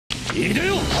いで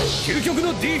よ究極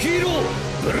の D ヒーロ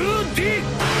ーブルー D。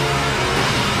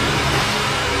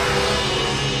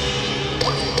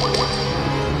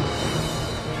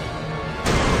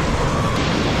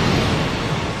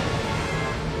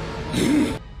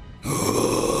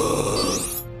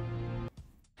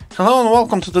 Hello and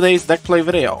welcome to today's Deckplay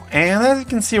video, and as you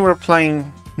can see we're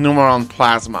playing Numeron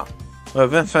Plasma.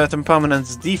 With Infinite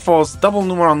Impermanence, D-Force, double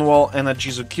Numeron Wall and a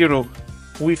Jizukiru,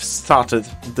 we've started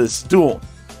this duel.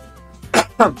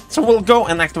 So we'll go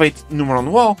and activate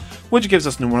Numeron Wall, which gives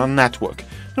us Numeron Network.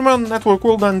 Numeron Network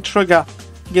will then trigger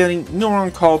getting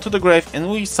Numeron Call to the grave, and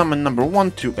we summon number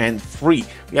 1, 2 and 3.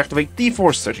 We activate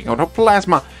D-Force, searching out our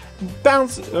Plasma,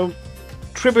 bounce,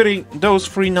 tributing those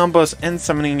 3 numbers and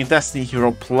summoning a Destiny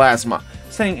Hero Plasma,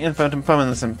 setting Infinite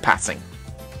Impermanence and passing.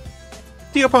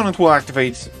 The opponent will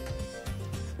activate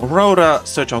Rhoda,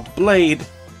 search out Blade,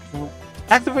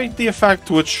 activate the effect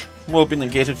which will be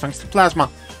negated thanks to Plasma,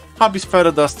 Hobby's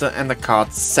Feather Duster and the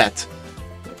card set.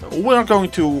 We're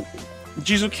going to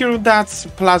Jizukiru that,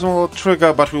 Plasma will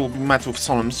trigger but we will be met with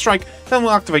Solemn Strike, then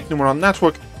we'll activate Numeron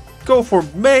Network, go for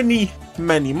many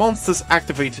monsters,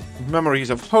 activate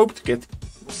Memories of Hope to get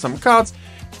some cards,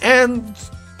 and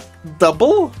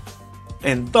double,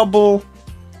 and double,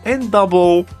 and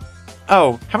double.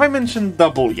 Oh, have I mentioned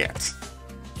double yet?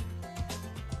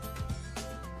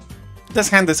 This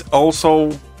hand is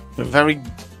also very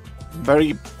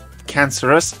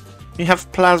cancerous. We have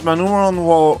Plasma, Numeron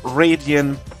Wall,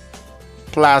 Radiant,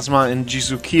 Plasma, and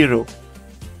Jizukiru.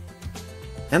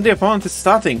 And the opponent is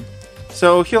starting.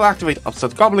 So he'll activate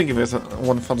Upset Goblin, give us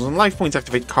 1000 life points,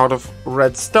 activate Card of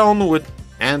Red Stone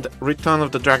and Return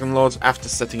of the Dragon Lords after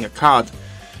setting a card.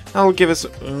 That'll give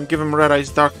him Red Eyes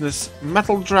Darkness,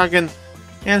 Metal Dragon,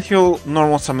 and he'll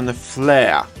normal summon a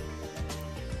Flare.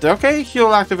 Okay,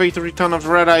 he'll activate the Return of the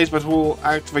Red Eyes, but we'll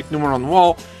activate Numeron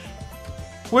Wall,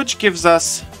 which gives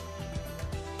us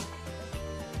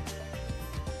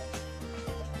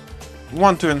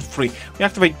 1, 2, and 3. We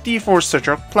activate D-Force, search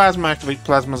out Plasma, activate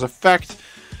Plasma's effect,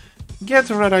 get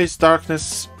Red Eyes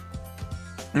Darkness,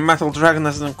 Metal Dragon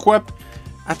as an equip,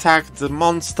 attack the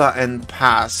monster and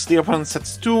pass. The opponent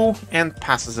sets 2 and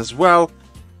passes as well.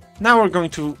 Now we're going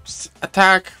to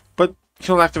attack, but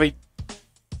he'll activate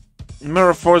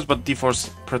Mirror Force, but D-Force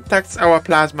protects our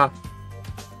Plasma.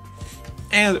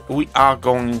 And we are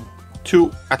going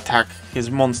to attack his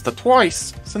monster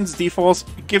twice, since D-Force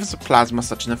gives Plasma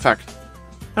such an effect.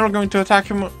 And we're going to attack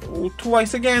him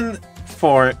twice again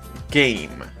for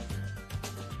game.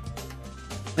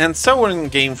 And so we're in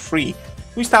game 3.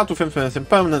 We start with Infinite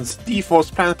Impermanence, D-Force,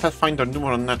 Planet Pathfinder,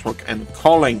 Numeron Network, and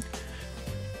Calling.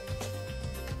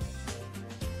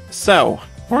 So,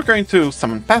 we're going to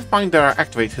summon Pathfinder,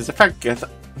 activate his effect, get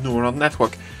Numeron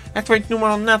Network. Activate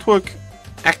Numeron Network,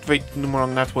 activate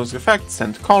Numeron Network's effect,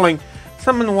 send Calling,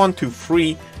 summon 1, 2,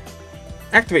 3,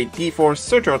 activate D-Force,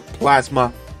 search out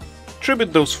Plasma,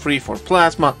 tribute those 3 for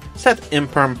Plasma, set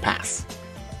Imperm, pass.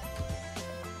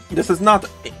 This is not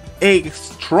a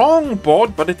strong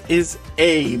board, but it is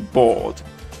a board.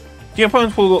 The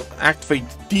opponent will activate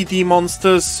DD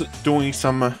monsters, doing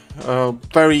some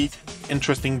very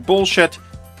interesting bullshit.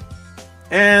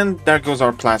 And there goes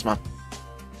our Plasma.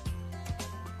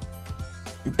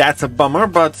 That's a bummer,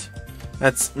 but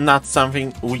that's not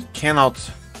something we cannot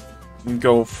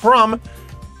go from.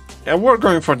 And we're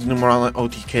going for the Numeron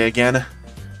OTK again.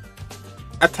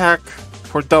 Attack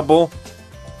for double.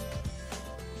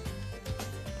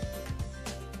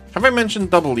 Have I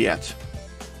mentioned double yet?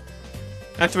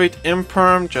 Activate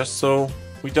Imperm, just so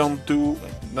we don't do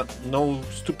no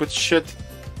stupid shit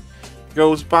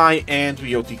goes by, and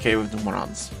we OTK with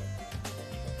Numerons.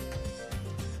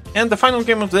 And the final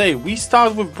game of the day, we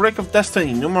start with Break of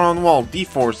Destiny, Numeron Wall,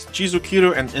 D-Force,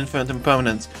 Jizukiru, and Infinite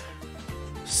Impermanence.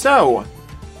 So,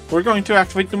 we're going to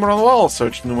activate Numeron Wall,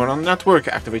 search Numeron Network,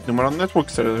 activate Numeron Network,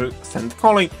 send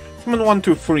Calling, summon 1,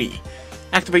 2, 3.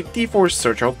 Activate D-Force,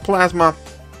 search out Plasma,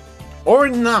 or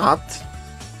not,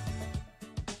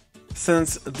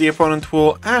 since the opponent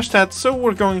will ash that, so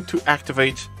we're going to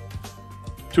activate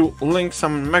to link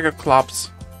some Mega Clops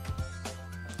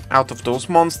out of those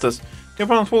monsters. The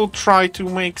opponent will try to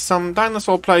make some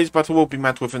dinosaur plays, but will be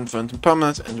met with Infinite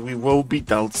Impermanence and we will be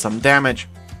dealt some damage.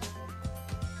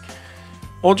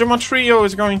 Ojama Trio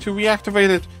is going to reactivate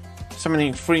it,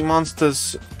 summoning 3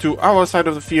 monsters to our side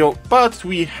of the field, but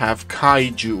we have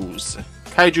Kaijus.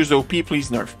 Kaijus OP, please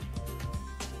nerf.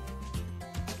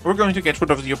 We're going to get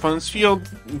rid of the opponent's field,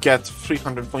 get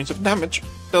 300 points of damage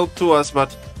dealt to us,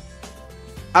 but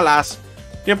alas,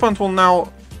 the opponent will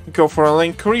now go for a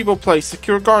link. Karibo plays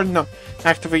Secure Gardener,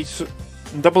 activates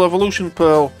Double Evolution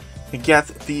Pearl, get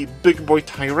the Big Boy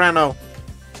Tyranno,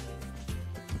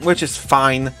 which is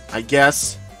fine, I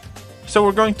guess. So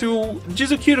we're going to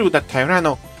Jizukiru that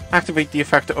Tyranno, activate the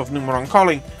effect of Numeron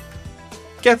Calling,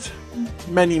 get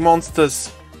many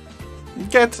monsters,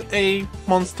 get a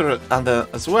monster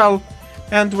as well,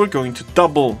 and we're going to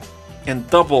double and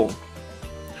double.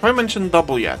 Have I mentioned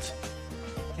double yet?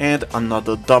 And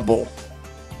another double.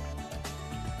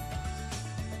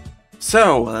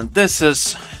 So, and this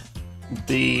is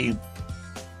the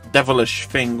devilish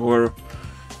thing where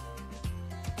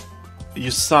you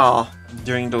saw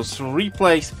during those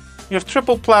replays. You have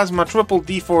triple Plasma, triple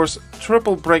D-Force,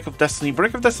 triple Break of Destiny.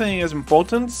 Break of Destiny is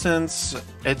important since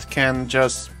it can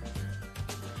just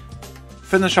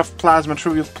finish off Plasma,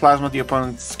 tribute Plasma, the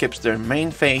opponent skips their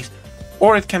main phase,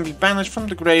 or it can be banished from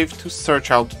the grave to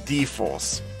search out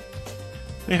D-Force.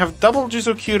 We have double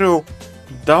Jizukiru,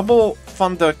 double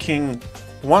Thunder King,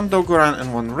 one Dogoran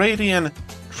and one Radian,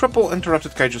 triple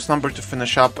Interrupted Kaiju Slumber to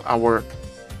finish up our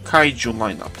Kaiju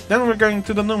lineup. Then we're going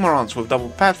to the Numerons with double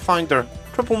Pathfinder,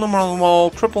 triple Numeron Wall,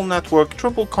 triple Network,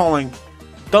 triple Calling,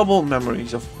 double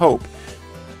Memories of Hope.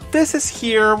 This is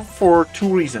here for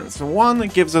two reasons. One,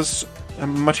 it gives us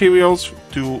materials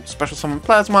to special summon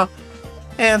Plasma,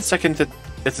 and second,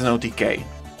 it's an OTK.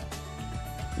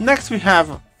 Next we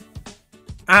have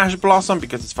Ash Blossom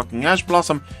because it's fucking Ash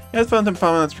Blossom, Infinite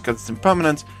Impermanence because it's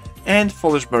Impermanence, and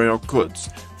Foolish Burial Goods.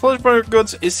 Foolish Burial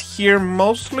Goods is here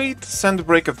mostly to send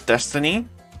Break of Destiny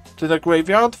to the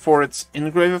graveyard for its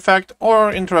in-grave effect,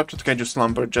 or Interrupted Kaiju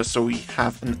Slumber just so we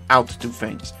have an out to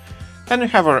things. Then we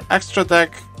have our extra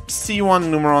deck, C1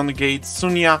 Numeron Gate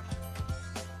Sunya.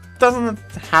 Doesn't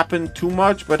happen too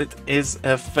much, but it is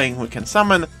a thing we can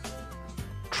summon.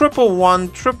 Triple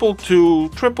 1, triple 2,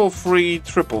 triple 3,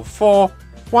 triple 4,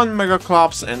 1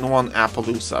 Megaclops and 1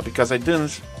 Appaloosa, because I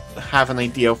didn't have an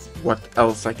idea of what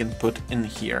else I can put in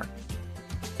here.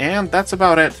 And that's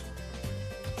about it.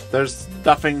 There's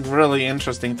nothing really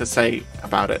interesting to say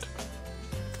about it.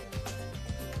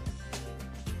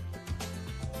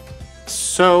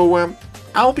 So,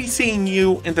 I'll be seeing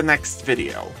you in the next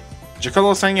video.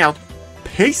 Jacolo signing out.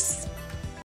 Peace!